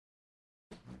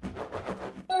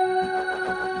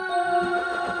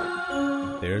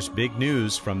there's big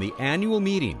news from the annual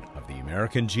meeting of the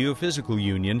American Geophysical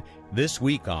Union this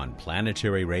week on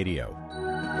Planetary Radio.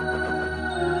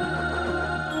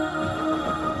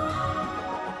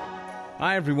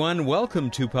 Hi, everyone.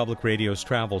 Welcome to Public Radio's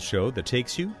travel show that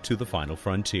takes you to the final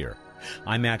frontier.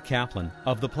 I'm Matt Kaplan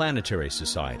of the Planetary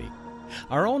Society.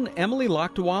 Our own Emily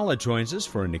Lakdawalla joins us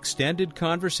for an extended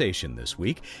conversation this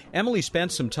week. Emily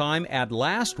spent some time at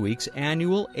last week's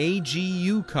annual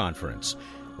AGU conference,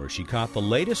 where she caught the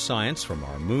latest science from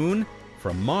our moon,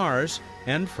 from Mars,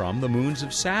 and from the moons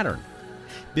of Saturn.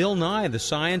 Bill Nye, the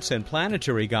science and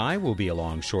planetary guy, will be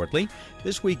along shortly.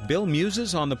 This week, Bill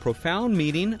muses on the profound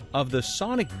meaning of the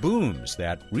sonic booms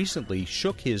that recently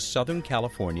shook his Southern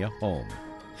California home.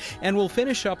 And we'll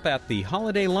finish up at the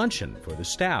holiday luncheon for the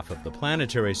staff of the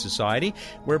Planetary Society,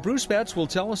 where Bruce Betts will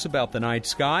tell us about the night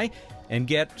sky and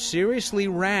get seriously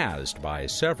razzed by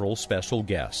several special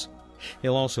guests.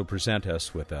 He'll also present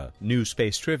us with a new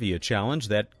space trivia challenge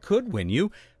that could win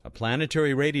you a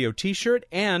Planetary Radio t-shirt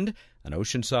and an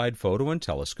Oceanside Photo and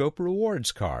Telescope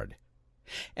rewards card.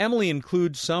 Emily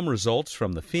includes some results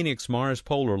from the Phoenix Mars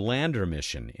Polar Lander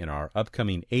mission in our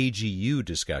upcoming AGU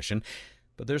discussion,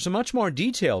 but there's a much more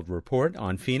detailed report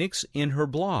on Phoenix in her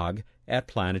blog at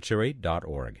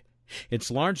planetary.org.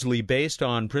 It's largely based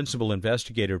on Principal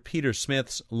Investigator Peter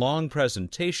Smith's long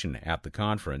presentation at the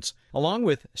conference, along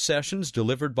with sessions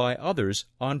delivered by others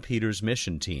on Peter's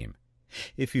mission team.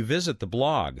 If you visit the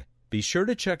blog, be sure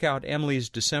to check out Emily's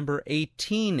December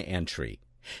 18 entry.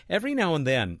 Every now and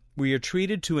then, we are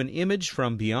treated to an image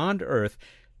from beyond Earth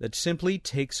that simply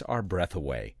takes our breath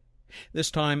away.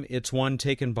 This time, it's one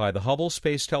taken by the Hubble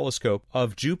Space Telescope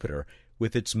of Jupiter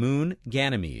with its moon,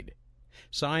 Ganymede.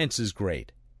 Science is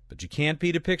great, but you can't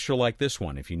beat a picture like this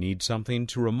one if you need something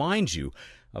to remind you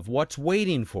of what's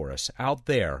waiting for us out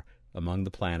there among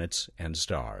the planets and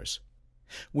stars.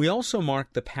 We also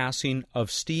mark the passing of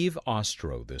Steve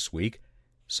Ostro this week.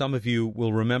 Some of you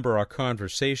will remember our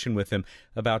conversation with him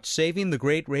about saving the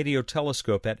Great Radio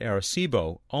Telescope at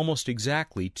Arecibo almost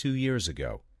exactly 2 years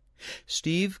ago.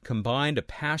 Steve combined a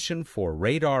passion for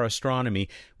radar astronomy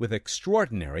with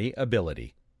extraordinary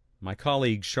ability. My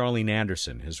colleague Charlene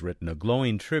Anderson has written a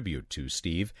glowing tribute to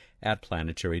Steve at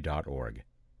planetary.org.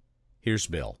 Here's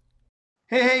Bill.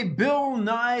 Hey, Bill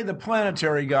Nye, the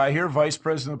planetary guy here, Vice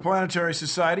President of the Planetary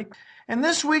Society. And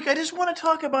this week, I just want to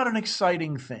talk about an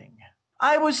exciting thing.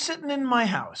 I was sitting in my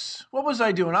house. What was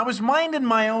I doing? I was minding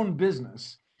my own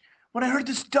business when I heard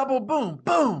this double boom,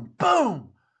 boom, boom.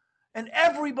 And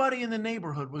everybody in the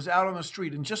neighborhood was out on the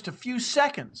street in just a few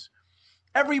seconds.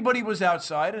 Everybody was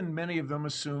outside, and many of them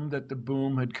assumed that the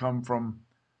boom had come from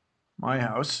my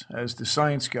house as the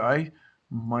science guy,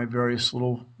 my various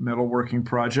little metalworking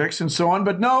projects and so on.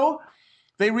 But no,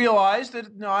 they realized that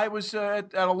I was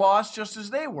at a loss just as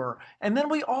they were. And then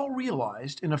we all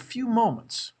realized in a few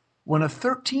moments when a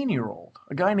 13-year-old,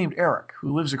 a guy named Eric,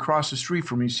 who lives across the street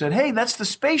from me, said, "Hey, that's the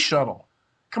space shuttle.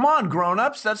 Come on,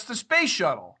 grown-ups, that's the space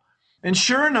shuttle." And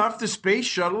sure enough, the space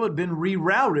shuttle had been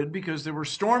rerouted because there were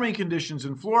stormy conditions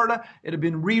in Florida. It had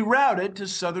been rerouted to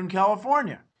Southern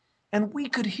California. And we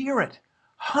could hear it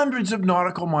hundreds of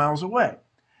nautical miles away.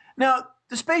 Now,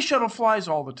 the space shuttle flies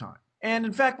all the time. And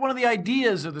in fact, one of the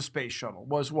ideas of the space shuttle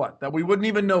was what? That we wouldn't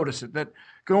even notice it, that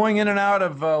going in and out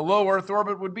of low Earth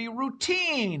orbit would be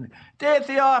routine, day at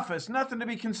the office, nothing to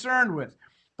be concerned with.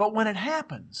 But when it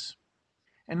happens,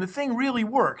 and the thing really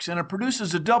works, and it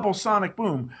produces a double sonic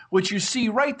boom, which you see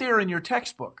right there in your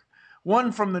textbook,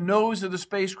 one from the nose of the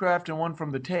spacecraft and one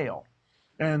from the tail.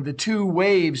 And the two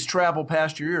waves travel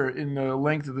past your ear in the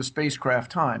length of the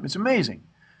spacecraft time. It's amazing.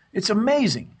 It's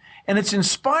amazing. And it's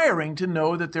inspiring to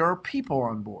know that there are people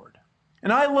on board.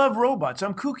 And I love robots.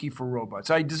 I'm kooky for robots.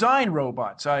 I design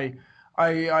robots. I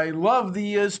love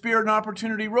the Spirit and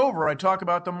Opportunity rover. I talk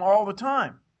about them all the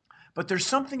time. But there's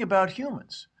something about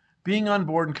humans being on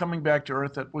board and coming back to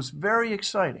Earth that was very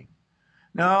exciting.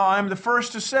 Now, I'm the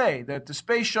first to say that the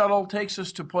space shuttle takes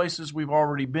us to places we've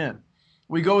already been.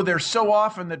 We go there so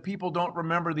often that people don't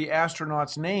remember the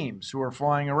astronauts' names who are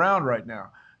flying around right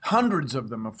now. Hundreds of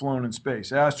them have flown in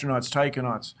space, astronauts,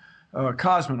 taikonauts,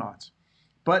 cosmonauts.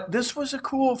 But this was a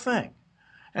cool thing.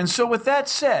 And so with that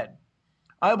said,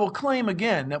 I will claim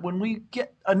again that when we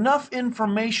get enough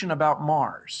information about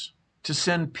Mars to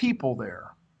send people there,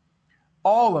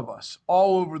 all of us,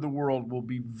 all over the world, will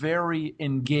be very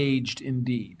engaged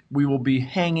indeed. We will be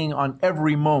hanging on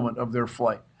every moment of their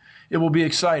flight. It will be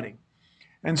exciting.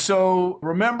 And so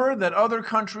remember that other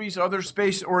countries, other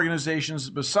space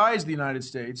organizations besides the United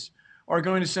States are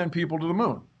going to send people to the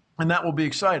moon. And that will be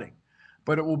exciting.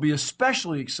 But it will be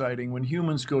especially exciting when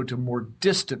humans go to more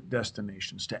distant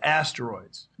destinations, to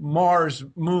asteroids, Mars,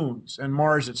 moons, and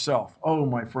Mars itself. Oh,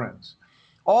 my friends.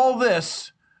 All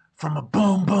this from a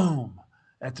boom boom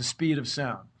at the speed of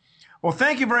sound. Well,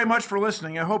 thank you very much for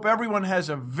listening. I hope everyone has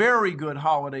a very good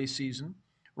holiday season,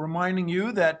 reminding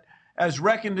you that as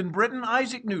reckoned in Britain,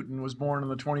 Isaac Newton was born on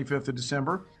the 25th of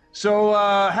December. So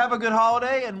have a good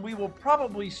holiday, and we will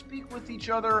probably speak with each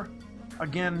other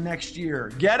again next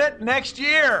year. Get it? Next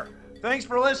year! Thanks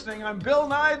for listening. I'm Bill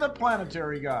Nye, the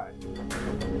Planetary Guy.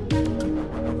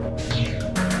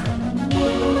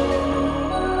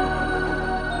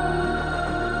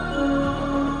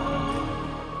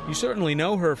 You certainly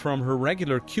know her from her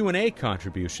regular Q&A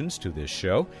contributions to this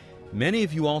show. Many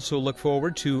of you also look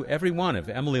forward to every one of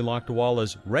Emily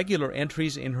Lakdawala's regular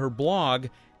entries in her blog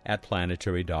at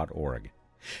planetary.org.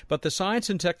 But the Science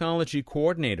and Technology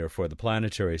Coordinator for the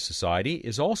Planetary Society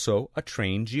is also a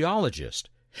trained geologist.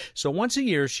 So once a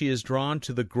year she is drawn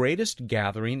to the greatest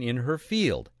gathering in her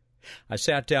field. I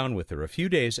sat down with her a few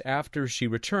days after she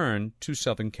returned to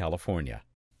Southern California.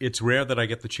 It's rare that I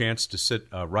get the chance to sit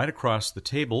right across the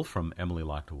table from Emily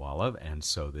Lakdawala, and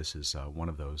so this is one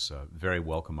of those very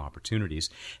welcome opportunities.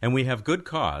 And we have good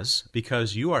cause,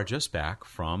 because you are just back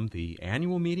from the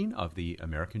annual meeting of the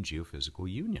American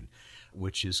Geophysical Union,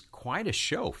 which is quite a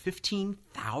show.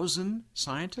 15,000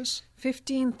 scientists?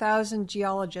 15,000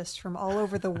 geologists from all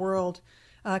over the world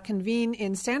convene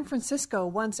in San Francisco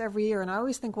once every year. And I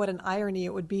always think what an irony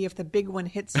it would be if the big one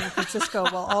hit San Francisco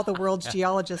while all the world's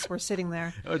geologists were sitting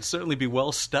there. It would certainly be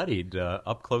well studied,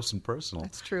 up close and personal.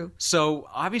 That's true. So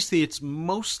obviously it's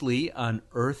mostly an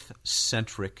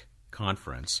Earth-centric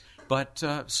conference, but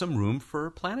some room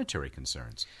for planetary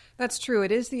concerns. That's true.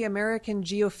 It is the American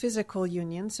Geophysical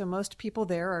Union, so most people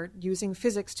there are using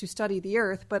physics to study the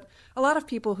Earth, but a lot of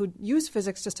people who use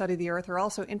physics to study the Earth are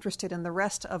also interested in the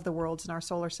rest of the worlds in our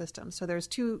solar system. So there's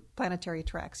two planetary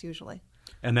tracks usually.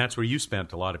 And that's where you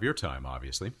spent a lot of your time,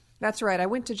 obviously. That's right. I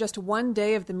went to just one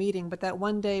day of the meeting, but that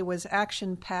one day was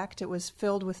action-packed. It was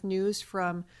filled with news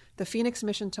from the Phoenix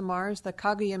mission to Mars, the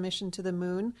Kaguya mission to the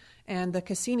Moon, and the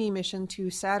Cassini mission to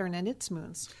Saturn and its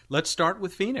moons. Let's start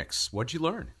with Phoenix. What'd you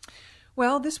learn?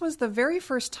 Well, this was the very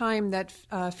first time that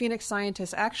Phoenix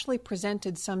scientists actually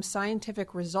presented some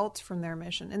scientific results from their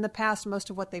mission. In the past,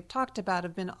 most of what they've talked about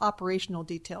have been operational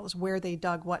details, where they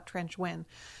dug what trench when.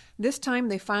 This time,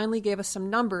 they finally gave us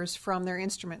some numbers from their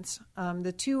instruments.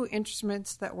 The two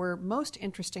instruments that were most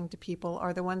interesting to people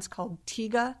are the ones called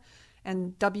TIGA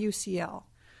and WCL.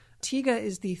 TIGA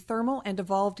is the Thermal and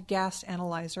Evolved Gas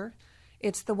Analyzer.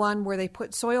 It's the one where they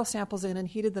put soil samples in and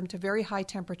heated them to very high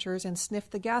temperatures and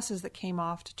sniffed the gases that came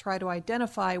off to try to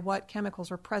identify what chemicals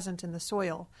were present in the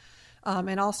soil,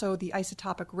 and also the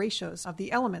isotopic ratios of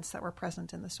the elements that were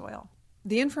present in the soil.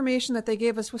 The information that they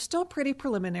gave us was still pretty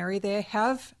preliminary. They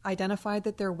have identified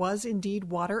that there was indeed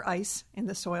water ice in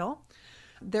the soil.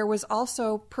 There was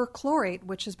also perchlorate,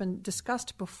 which has been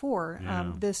discussed before,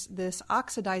 this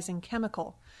oxidizing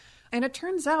chemical. And it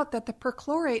turns out that the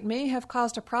perchlorate may have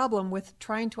caused a problem with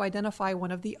trying to identify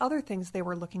one of the other things they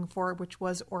were looking for, which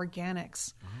was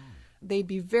organics. Oh. They'd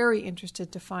be very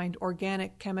interested to find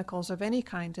organic chemicals of any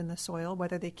kind in the soil,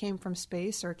 whether they came from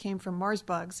space or came from Mars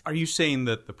bugs. Are you saying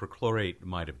that the perchlorate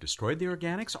might have destroyed the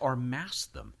organics or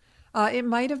masked them? It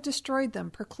might have destroyed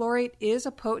them. Perchlorate is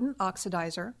a potent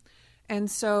oxidizer. And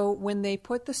so when they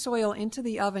put the soil into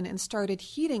the oven and started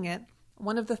heating it,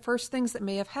 one of the first things that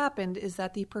may have happened is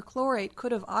that the perchlorate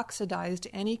could have oxidized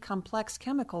any complex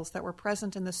chemicals that were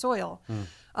present in the soil.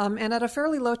 And at a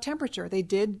fairly low temperature, they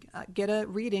did get a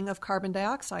reading of carbon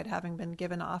dioxide having been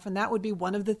given off, and that would be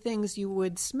one of the things you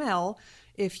would smell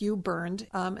if you burned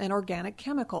an organic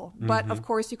chemical. Mm-hmm. But, of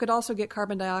course, you could also get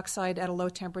carbon dioxide at a low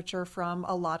temperature from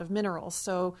a lot of minerals.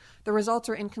 So the results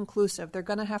are inconclusive. They're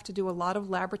going to have to do a lot of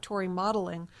laboratory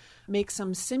modeling, make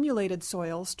some simulated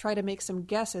soils, try to make some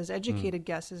guesses, educated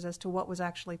guesses as to what was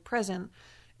actually present,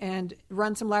 and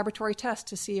run some laboratory tests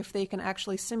to see if they can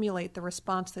actually simulate the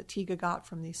response that TIGA got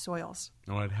from these soils.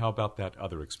 All right, how about that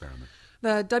other experiment?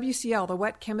 The WCL, the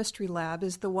Wet Chemistry Lab,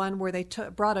 is the one where they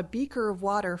brought a beaker of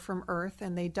water from Earth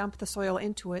and they dumped the soil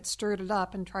into it, stirred it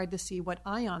up, and tried to see what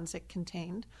ions it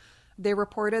contained. They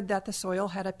reported that the soil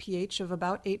had a pH of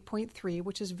about 8.3,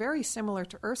 which is very similar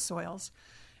to Earth soils,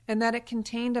 and that it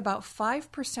contained about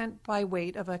 5% by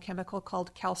weight of a chemical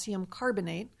called calcium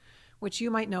carbonate, which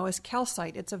you might know as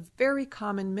calcite. It's a very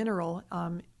common mineral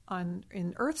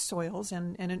in Earth soils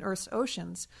and in Earth's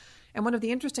oceans. And one of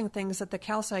the interesting things that the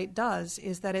calcite does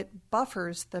is that it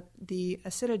buffers the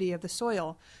acidity of the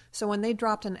soil. So when they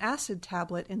dropped an acid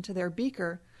tablet into their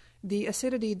beaker, the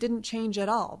acidity didn't change at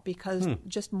all because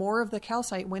just more of the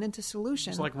calcite went into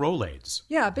solution. It's like Rolaids.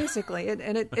 Yeah, basically.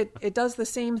 It does the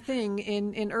same thing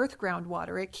in earth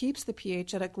groundwater. It keeps the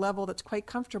pH at a level that's quite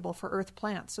comfortable for earth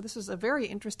plants. So this is a very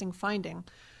interesting finding.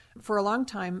 For a long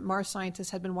time, Mars scientists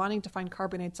had been wanting to find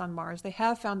carbonates on Mars. They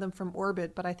have found them from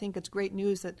orbit, but I think it's great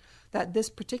news that this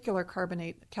particular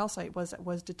carbonate, calcite,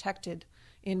 was detected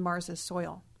in Mars's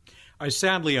soil.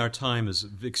 Sadly, our time is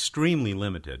extremely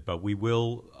limited, but we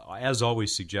will, as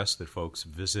always, suggest that folks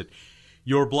visit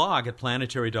your blog at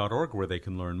planetary.org where they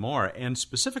can learn more. And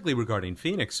specifically regarding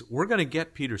Phoenix, we're going to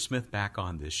get Peter Smith back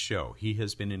on this show. He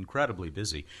has been incredibly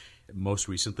busy, most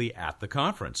recently at the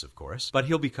conference, of course. But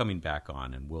he'll be coming back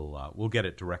on, and we'll get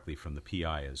it directly from the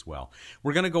PI as well.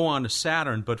 We're going to go on to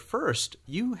Saturn, but first,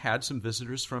 you had some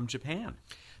visitors from Japan.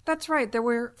 That's right. There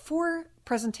were 4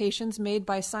 presentations made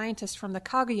by scientists from the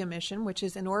Kaguya mission, which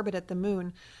is in orbit at the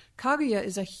Moon. Kaguya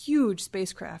is a huge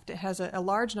spacecraft. It has a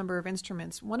large number of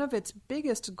instruments. One of its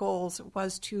biggest goals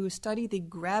was to study the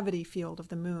gravity field of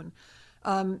the Moon.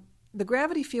 The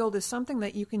gravity field is something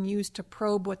that you can use to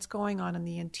probe what's going on in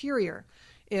the interior.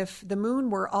 If the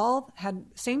Moon had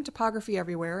same topography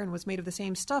everywhere and was made of the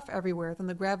same stuff everywhere, then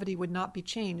the gravity would not be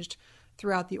changed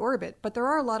throughout the orbit. But there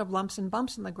are a lot of lumps and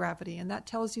bumps in the gravity, and that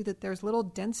tells you that there's little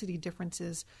density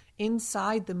differences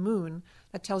inside the Moon.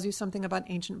 That tells you something about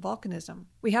ancient volcanism.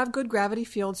 We have good gravity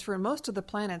fields for most of the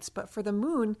planets, but for the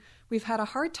Moon, we've had a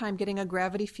hard time getting a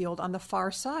gravity field on the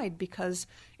far side because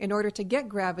in order to get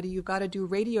gravity, you've got to do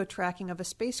radio tracking of a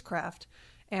spacecraft.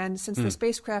 And since the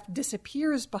spacecraft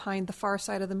disappears behind the far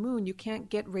side of the Moon, you can't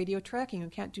get radio tracking. You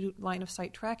can't do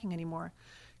line-of-sight tracking anymore.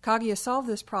 Kaguya solved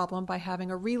this problem by having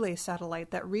a relay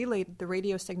satellite that relayed the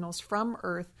radio signals from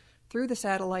Earth through the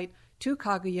satellite to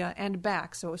Kaguya and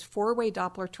back. So it was 4-way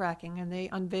Doppler tracking, and they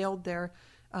unveiled their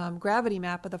gravity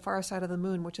map of the far side of the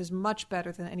Moon, which is much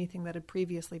better than anything that had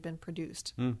previously been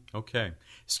produced. Okay.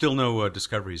 Still no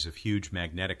discoveries of huge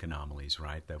magnetic anomalies,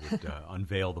 right, that would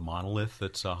unveil the monolith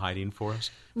that's hiding from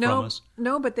us?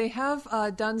 No, but they have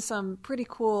done some pretty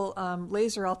cool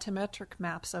laser altimetric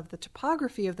maps of the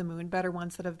topography of the Moon, better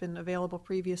ones that have been available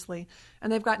previously.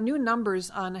 And they've got new numbers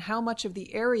on how much of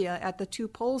the area at the 2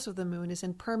 poles of the Moon is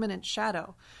in permanent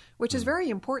shadow, which is very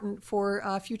important for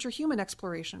future human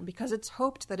exploration because it's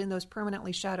hoped that in those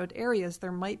permanently shadowed areas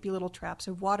there might be little traps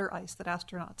of water ice that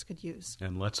astronauts could use.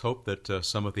 And let's hope that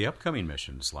some of the upcoming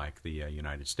missions, like the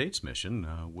United States mission,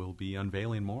 will be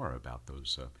unveiling more about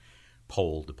those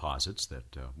pole deposits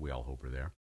that we all hope are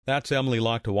there. That's Emily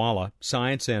Lakdawala,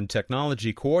 Science and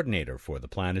Technology Coordinator for the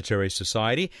Planetary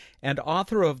Society and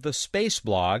author of the Space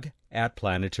Blog at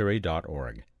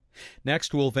planetary.org.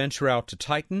 Next, we'll venture out to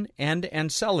Titan and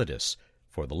Enceladus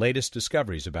for the latest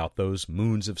discoveries about those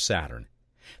moons of Saturn.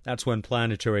 That's when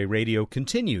Planetary Radio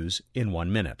continues in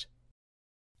 1 minute.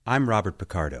 I'm Robert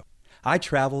Picardo. I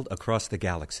traveled across the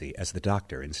galaxy as the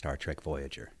Doctor in Star Trek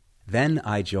Voyager. Then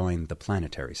I joined the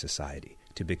Planetary Society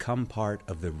to become part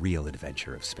of the real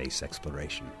adventure of space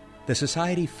exploration. The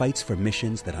Society fights for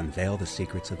missions that unveil the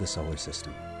secrets of the solar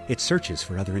system. It searches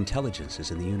for other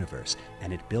intelligences in the universe,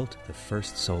 and it built the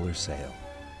first solar sail.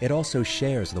 It also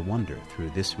shares the wonder through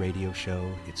this radio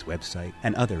show, its website,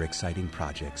 and other exciting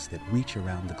projects that reach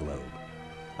around the globe.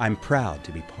 I'm proud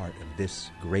to be part of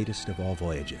this greatest of all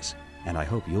voyages, and I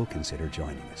hope you'll consider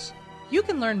joining us. You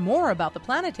can learn more about the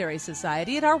Planetary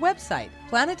Society at our website,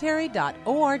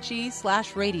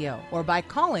 planetary.org/radio, or by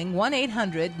calling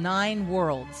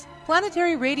 1-800-9-WORLDS.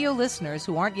 Planetary Radio listeners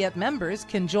who aren't yet members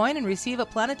can join and receive a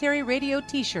Planetary Radio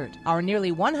t-shirt. Our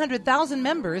nearly 100,000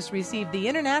 members receive the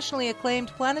internationally acclaimed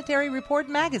Planetary Report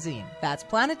magazine. That's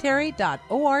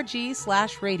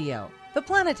planetary.org/radio. The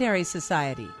Planetary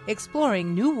Society,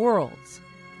 exploring new worlds.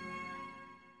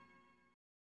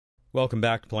 Welcome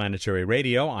back to Planetary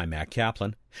Radio. I'm Matt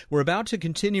Kaplan. We're about to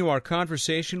continue our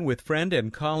conversation with friend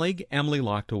and colleague Emily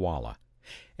Lakdawala.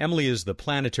 Emily is the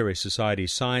Planetary Society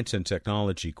Science and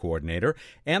Technology Coordinator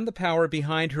and the power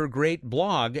behind her great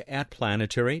blog at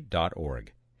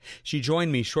planetary.org. She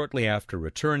joined me shortly after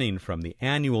returning from the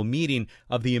annual meeting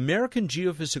of the American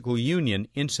Geophysical Union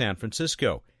in San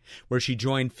Francisco, where she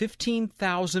joined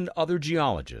 15,000 other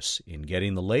geologists in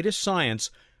getting the latest science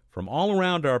from all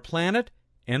around our planet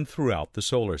and throughout the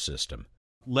solar system.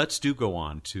 Let's go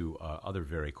on to other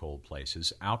very cold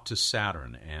places, out to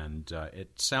Saturn. And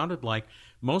it sounded like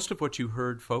most of what you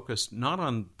heard focused not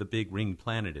on the big ring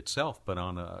planet itself, but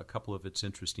on a couple of its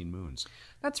interesting moons.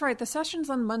 That's right. The sessions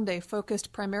on Monday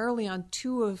focused primarily on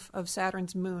 2 of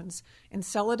Saturn's moons,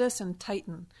 Enceladus and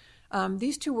Titan.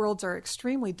 These 2 worlds are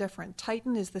extremely different.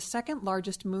 Titan is the second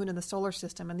largest moon in the solar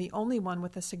system and the only one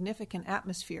with a significant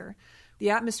atmosphere. The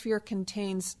atmosphere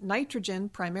contains nitrogen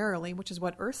primarily, which is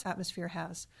what Earth's atmosphere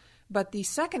has. But the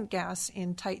second gas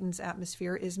in Titan's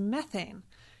atmosphere is methane.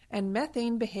 And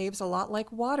methane behaves a lot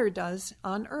like water does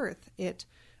on Earth. It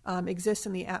exists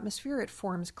in the atmosphere. It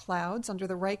forms clouds. Under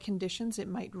the right conditions, it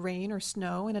might rain or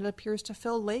snow, and it appears to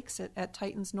fill lakes at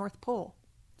Titan's North Pole.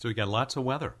 So we got lots of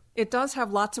weather. It does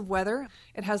have lots of weather.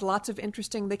 It has lots of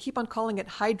interesting, they keep on calling it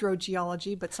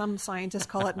hydrogeology, but some scientists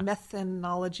call it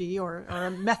methanology or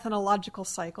a methanological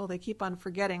cycle. They keep on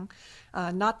forgetting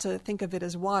not to think of it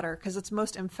as water because it's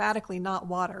most emphatically not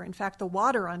water. In fact, the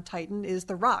water on Titan is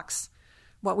the rocks.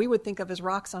 What we would think of as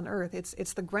rocks on Earth,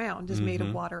 it's the ground is made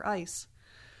of water ice.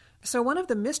 So one of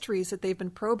the mysteries that they've been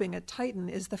probing at Titan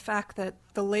is the fact that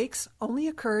the lakes only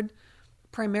occurred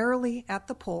primarily at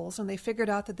the poles, and they figured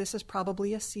out that this is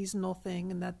probably a seasonal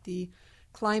thing and that the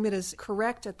climate is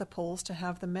correct at the poles to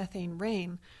have the methane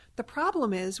rain. The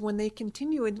problem is when they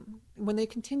continued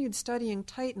studying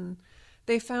Titan,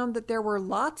 they found that there were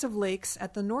lots of lakes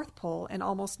at the North Pole and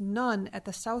almost none at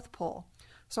the South Pole.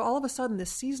 So all of a sudden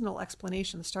this seasonal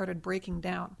explanation started breaking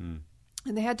down.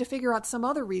 And they had to figure out some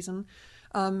other reason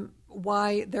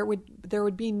why there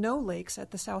would be no lakes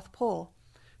at the South Pole.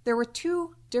 There were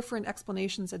two different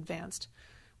explanations advanced.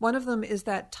 One of them is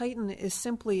that Titan is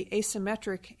simply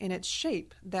asymmetric in its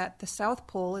shape, that the South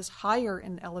Pole is higher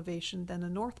in elevation than the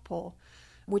North Pole,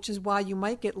 which is why you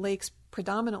might get lakes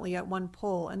predominantly at one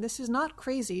pole. And this is not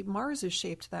crazy. Mars is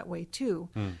shaped that way too.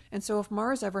 And so if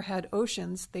Mars ever had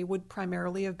oceans, they would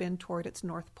primarily have been toward its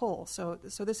North Pole. So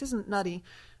this isn't nutty,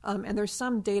 and there's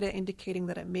some data indicating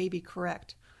that it may be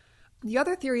correct. The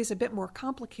other theory is a bit more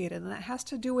complicated, and that has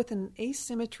to do with an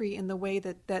asymmetry in the way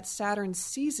that Saturn's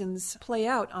seasons play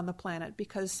out on the planet,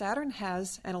 because Saturn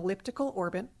has an elliptical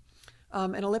orbit.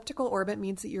 An elliptical orbit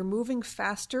means that you're moving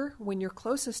faster when you're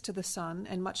closest to the sun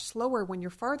and much slower when you're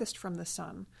farthest from the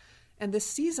sun. And the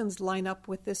seasons line up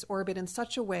with this orbit in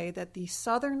such a way that the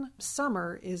southern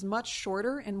summer is much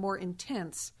shorter and more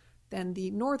intense than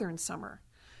the northern summer.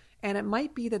 And it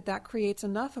might be that creates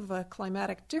enough of a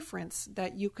climatic difference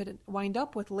that you could wind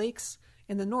up with lakes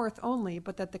in the north only,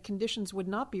 but that the conditions would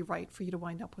not be right for you to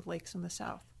wind up with lakes in the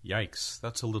south. Yikes,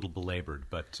 that's a little belabored,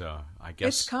 but I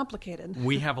guess it's complicated.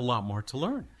 We have a lot more to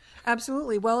learn.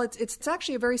 Absolutely. Well, it's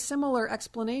actually a very similar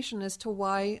explanation as to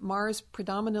why Mars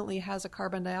predominantly has a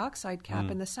carbon dioxide cap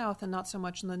in the south and not so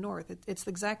much in the north. It's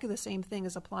exactly the same thing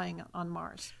as applying on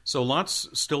Mars. So lots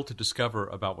still to discover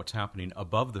about what's happening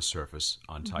above the surface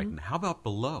on Titan. How about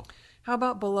below? How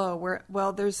about below?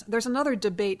 Well, there's another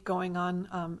debate going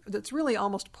on that's really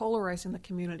almost polarizing the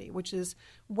community, which is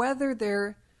whether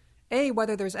there's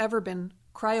ever been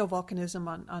cryovolcanism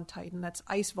on Titan. That's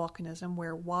ice volcanism,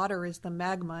 where water is the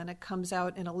magma and it comes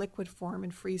out in a liquid form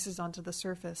and freezes onto the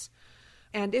surface.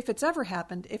 And if it's ever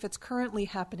happened, if it's currently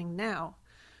happening now,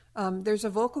 there's a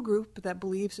vocal group that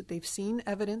believes that they've seen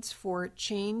evidence for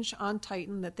change on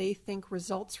Titan that they think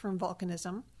results from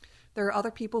volcanism. There are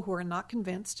other people who are not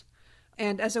convinced.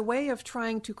 And as a way of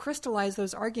trying to crystallize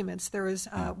those arguments, there is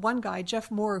one guy, Jeff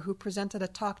Moore, who presented a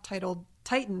talk titled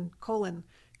Titan,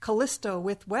 Callisto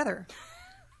with Weather.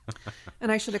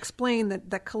 And I should explain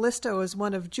that Callisto is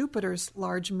one of Jupiter's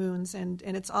large moons, and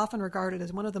it's often regarded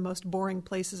as one of the most boring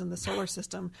places in the solar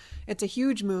system. It's a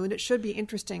huge moon. It should be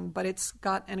interesting, but it's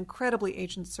got an incredibly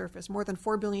ancient surface, more than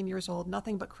 4 billion years old,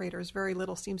 nothing but craters. Very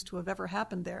little seems to have ever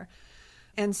happened there.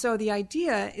 And so the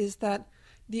idea is that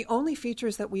the only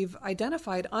features that we've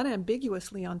identified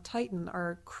unambiguously on Titan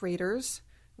are craters,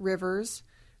 rivers,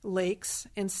 lakes,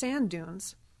 and sand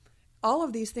dunes. All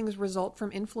of these things result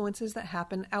from influences that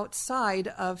happen outside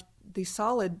of the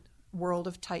solid world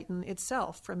of Titan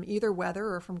itself, from either weather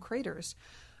or from craters.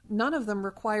 None of them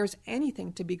requires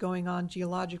anything to be going on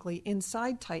geologically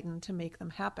inside Titan to make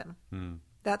them happen.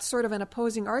 That's sort of an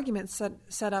opposing argument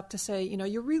set up to say,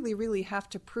 you really, really have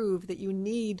to prove that you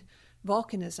need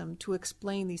volcanism to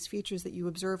explain these features that you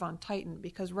observe on Titan,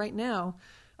 because right now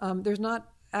there's not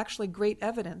actually great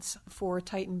evidence for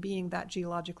Titan being that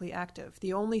geologically active.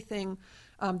 The only thing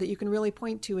that you can really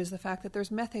point to is the fact that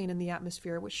there's methane in the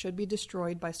atmosphere, which should be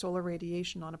destroyed by solar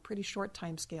radiation on a pretty short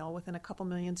time scale within a couple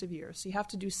millions of years. So you have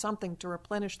to do something to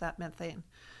replenish that methane.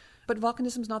 But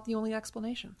volcanism is not the only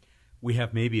explanation. We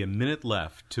have maybe a minute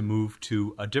left to move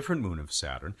to a different moon of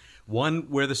Saturn, one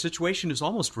where the situation is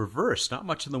almost reversed, not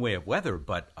much in the way of weather,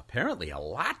 but apparently a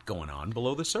lot going on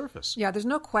below the surface. Yeah, there's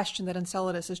no question that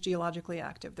Enceladus is geologically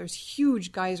active. There's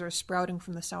huge geysers sprouting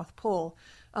from the South Pole,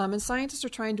 and scientists are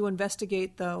trying to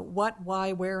investigate the what,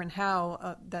 why, where, and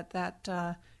how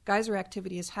that geyser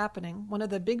activity is happening. One of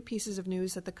the big pieces of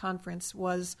news at the conference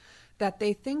was that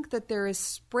they think that there is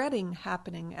spreading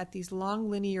happening at these long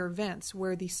linear vents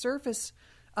where the surface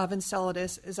of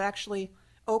Enceladus is actually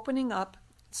opening up,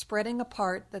 spreading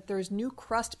apart, that there's new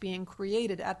crust being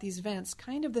created at these vents,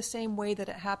 kind of the same way that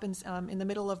it happens in the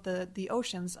middle of the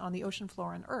oceans on the ocean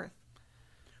floor on Earth.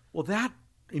 Well, that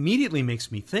immediately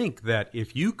makes me think that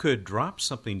if you could drop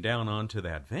something down onto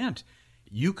that vent,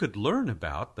 you could learn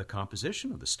about the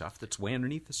composition of the stuff that's way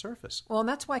underneath the surface. Well, and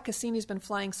that's why Cassini's been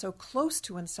flying so close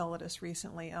to Enceladus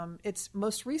recently. It's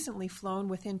most recently flown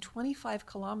within 25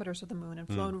 kilometers of the moon and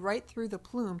flown right through the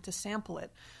plume to sample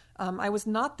it. I was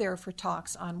not there for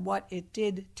talks on what it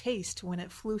did taste when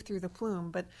it flew through the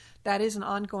plume, but that is an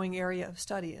ongoing area of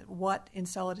study, what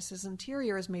Enceladus's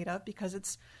interior is made of, because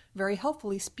it's very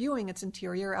helpfully spewing its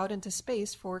interior out into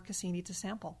space for Cassini to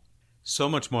sample. So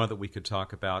much more that we could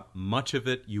talk about. Much of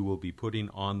it you will be putting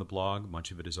on the blog.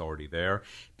 Much of it is already there.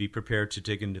 Be prepared to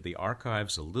dig into the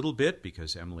archives a little bit,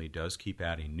 because Emily does keep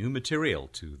adding new material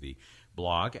to the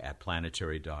blog at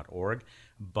planetary.org.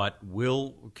 But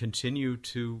we'll continue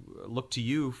to look to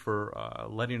you for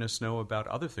letting us know about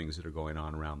other things that are going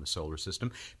on around the solar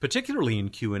system, particularly in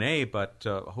Q&A, but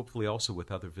hopefully also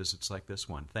with other visits like this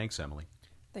one. Thanks, Emily.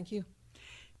 Thank you.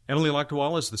 Emily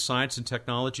Lakdawalla is the Science and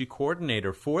Technology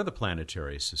Coordinator for the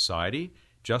Planetary Society,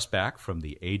 just back from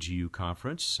the AGU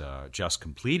conference, just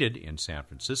completed in San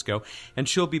Francisco, and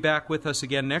she'll be back with us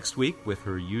again next week with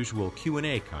her usual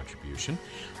Q&A contribution.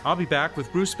 I'll be back with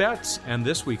Bruce Betts and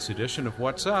this week's edition of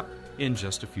What's Up in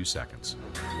just a few seconds.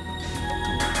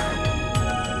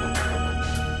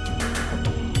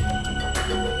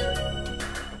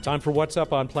 Time for What's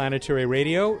Up on Planetary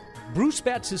Radio. Bruce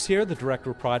Betts is here, the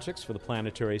Director of Projects for the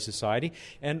Planetary Society.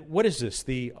 And what is this,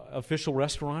 the official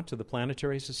restaurant of the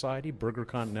Planetary Society, Burger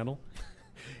Continental?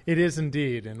 It is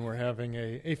indeed, and we're having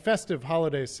a festive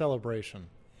holiday celebration.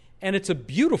 And it's a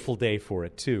beautiful day for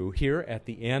it, too, here at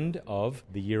the end of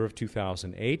the year of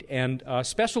 2008. And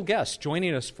special guests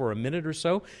joining us for a minute or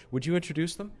so. Would you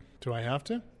introduce them? Do I have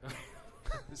to?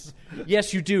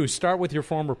 Yes, you do. Start with your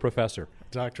former professor.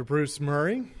 Dr. Bruce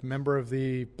Murray, member of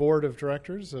the Board of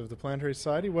Directors of the Planetary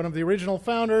Society, one of the original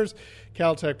founders,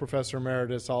 Caltech Professor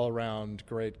Emeritus, all-around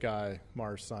great guy,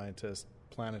 Mars scientist,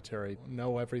 planetary,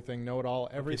 know everything, know it all,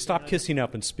 everything. Okay, stop kissing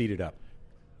up and speed it up.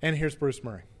 And here's Bruce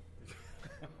Murray.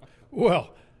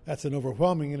 Well, that's an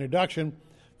overwhelming introduction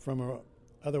from an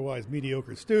otherwise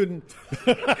mediocre student.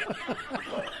 But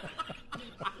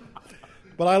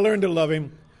I learned to love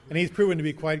him, and he's proven to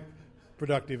be quite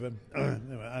productive, and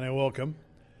I welcome.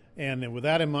 And with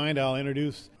that in mind, I'll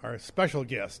introduce our special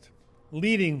guest,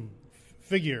 leading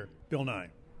figure, Bill Nye.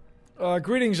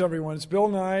 Greetings, everyone. It's Bill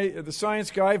Nye, the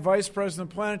science guy, Vice President of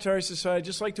the Planetary Society. I'd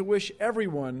just like to wish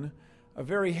everyone a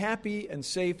very happy and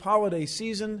safe holiday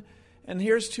season. And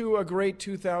here's to a great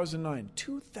 2009.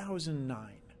 2009.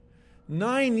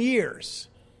 9 years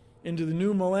into the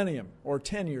new millennium, or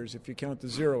 10 years if you count the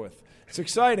zeroth. It's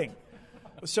exciting.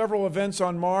 Several events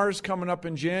on Mars coming up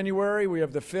in January. We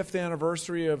have the 5th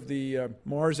anniversary of the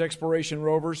Mars Exploration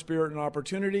Rover, Spirit and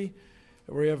Opportunity.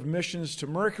 We have missions to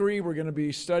Mercury. We're going to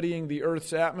be studying the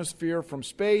Earth's atmosphere from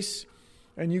space.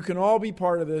 And you can all be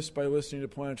part of this by listening to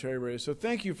Planetary Radio. So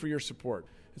thank you for your support.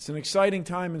 It's an exciting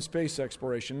time in space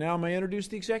exploration. Now may I introduce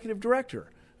the Executive Director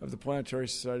of the Planetary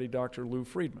Society, Dr. Lou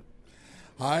Friedman.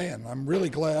 Hi, and I'm really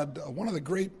glad. One of the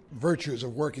great virtues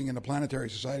of working in the Planetary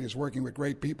Society is working with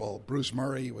great people. Bruce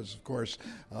Murray was, of course,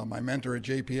 my mentor at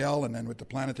JPL, and then with the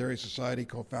Planetary Society,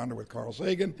 co-founder with Carl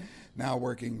Sagan. Now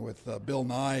working with Bill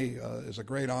Nye is a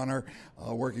great honor.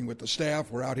 Working with the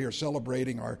staff. We're out here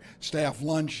celebrating our staff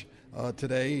lunch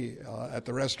today at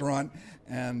the restaurant.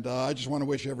 And I just want to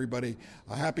wish everybody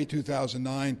a happy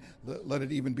 2009. Let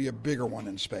it even be a bigger one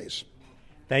in space.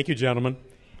 Thank you, gentlemen.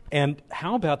 And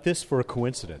how about this for a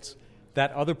coincidence?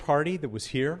 That other party that was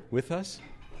here with us?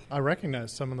 I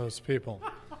recognize some of those people.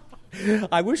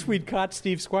 I wish we'd caught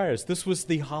Steve Squires. This was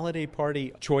the holiday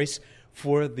party choice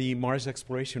for the Mars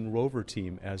Exploration Rover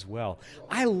team as well.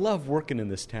 I love working in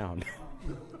this town.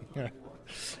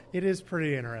 It is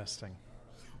pretty interesting.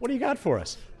 What do you got for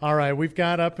us? All right, we've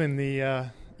got up in the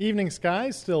evening sky,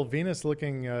 still Venus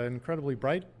looking incredibly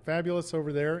bright, fabulous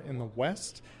over there in the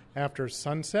west after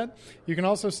sunset. You can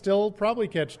also still probably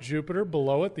catch Jupiter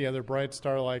below it, the other bright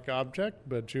star-like object,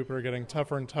 but Jupiter getting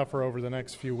tougher and tougher over the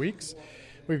next few weeks.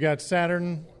 We've got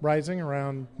Saturn rising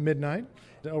around midnight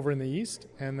over in the east,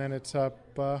 and then it's up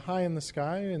high in the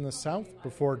sky in the south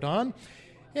before dawn.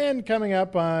 And coming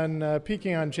up on,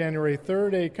 peaking on January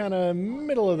 3rd, a kind of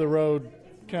middle-of-the-road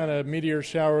kind of meteor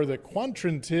shower, the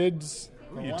Quadrantids,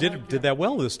 You did that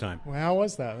well this time. Well, how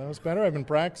was that? That was better. I've been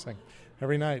practicing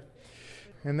every night.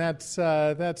 And that's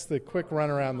the quick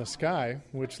run around the sky,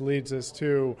 which leads us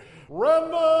to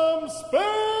Random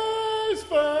Space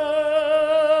Fact!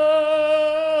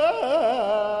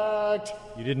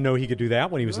 You didn't know he could do that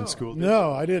when he was in school, did you?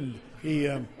 No, I didn't. He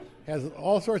has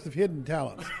all sorts of hidden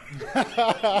talents.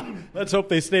 Let's hope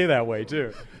they stay that way,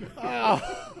 too. Oh,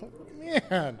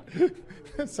 man.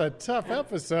 That's a tough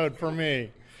episode for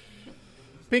me.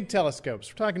 Big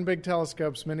telescopes. We're talking big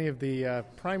telescopes. Many of the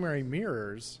primary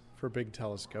mirrors for big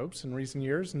telescopes in recent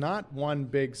years, not one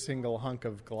big single hunk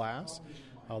of glass,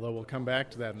 although we'll come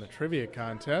back to that in the trivia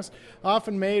contest,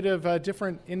 often made of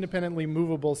different independently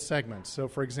movable segments. So,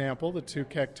 for example, the two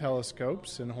Keck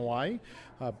telescopes in Hawaii,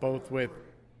 both with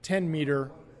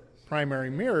 10-meter primary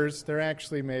mirrors, they're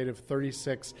actually made of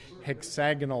 36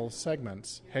 hexagonal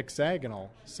segments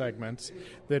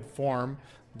that form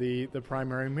the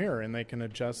primary mirror, and they can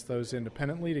adjust those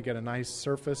independently to get a nice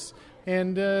surface.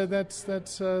 And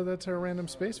that's our random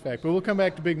space fact. But we'll come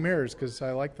back to big mirrors because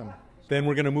I like them. Then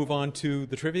we're going to move on to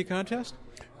the trivia contest?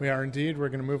 We are indeed. We're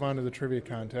going to move on to the trivia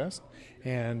contest.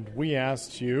 And we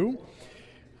asked you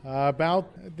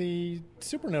about the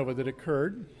supernova that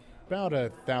occurred about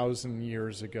 1,000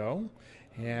 years ago,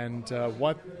 and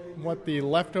what the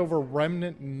leftover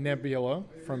remnant nebula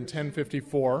from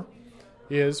 1054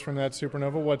 is from that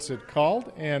supernova, what's it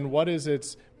called, and what is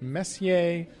its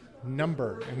Messier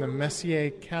number in the Messier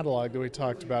catalog that we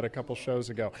talked about a couple shows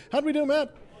ago. How'd we do,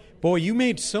 Matt? Boy, you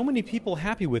made so many people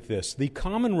happy with this. The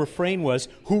common refrain was,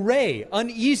 hooray, an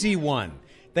easy one.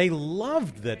 They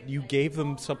loved that you gave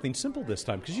them something simple this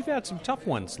time because you've had some tough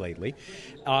ones lately.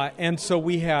 And so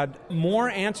we had more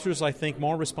answers, I think,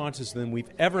 more responses than we've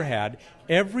ever had.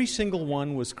 Every single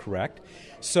one was correct.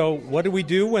 So what do we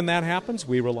do when that happens?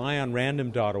 We rely on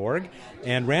random.org.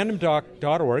 And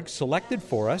random.org selected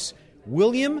for us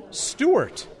William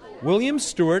Stewart. William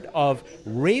Stewart of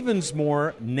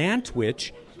Ravensmoor,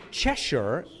 Nantwich,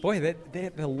 Cheshire. Boy, they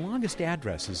have the longest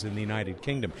addresses in the United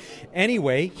Kingdom.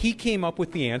 Anyway, he came up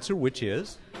with the answer, which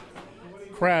is?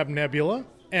 Crab Nebula,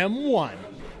 M1.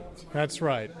 That's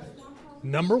right.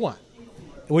 Number 1.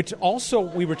 Which also,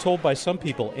 we were told by some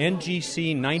people,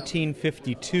 NGC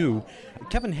 1952,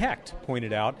 Kevin Hecht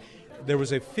pointed out, there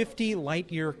was a 50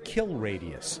 light-year kill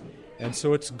radius. And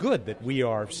so it's good that we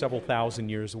are several thousand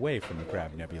years away from the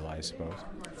Crab Nebula, I suppose.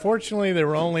 Fortunately, there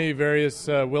were only various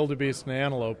wildebeest and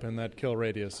antelope in that kill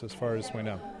radius, as far as we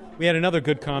know. We had another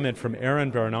good comment from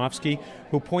Aaron Baranowski,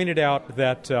 who pointed out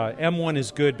that M1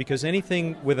 is good because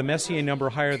anything with a Messier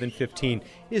number higher than 15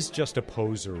 is just a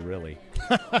poser, really.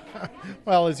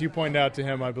 Well, as you pointed out to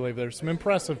him, I believe there's some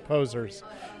impressive posers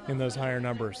in those higher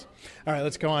numbers. All right,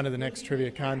 let's go on to the next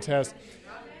trivia contest.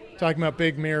 Talking about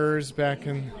big mirrors back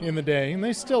in the day, and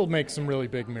they still make some really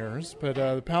big mirrors, but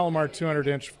the Palomar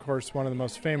 200-inch, of course, one of the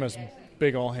most famous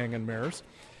big all-hanging mirrors.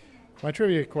 My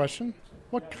trivia question,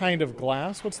 what kind of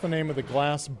glass, what's the name of the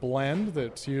glass blend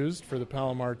that's used for the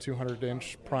Palomar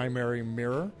 200-inch primary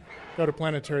mirror? Go to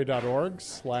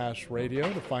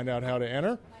planetary.org/radio to find out how to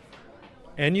enter.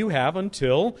 And you have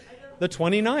until the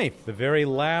 29th, the very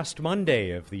last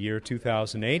Monday of the year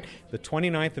 2008, the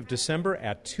 29th of December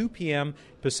at 2 p.m.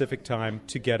 Pacific time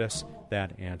to get us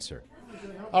that answer.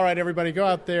 All right, everybody, go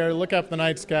out there, look up the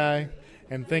night sky,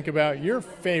 and think about your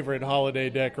favorite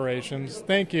holiday decorations.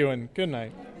 Thank you, and good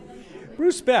night.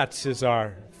 Bruce Betts is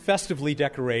our festively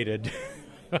decorated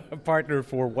partner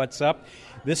for What's Up.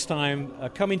 This time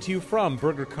coming to you from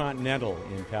Burger Continental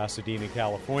in Pasadena,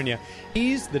 California.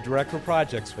 He's the Director of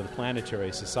Projects for the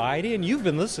Planetary Society, and you've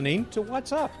been listening to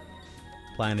What's Up.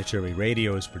 Planetary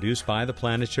Radio is produced by the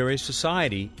Planetary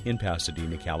Society in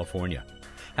Pasadena, California.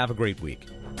 Have a great week.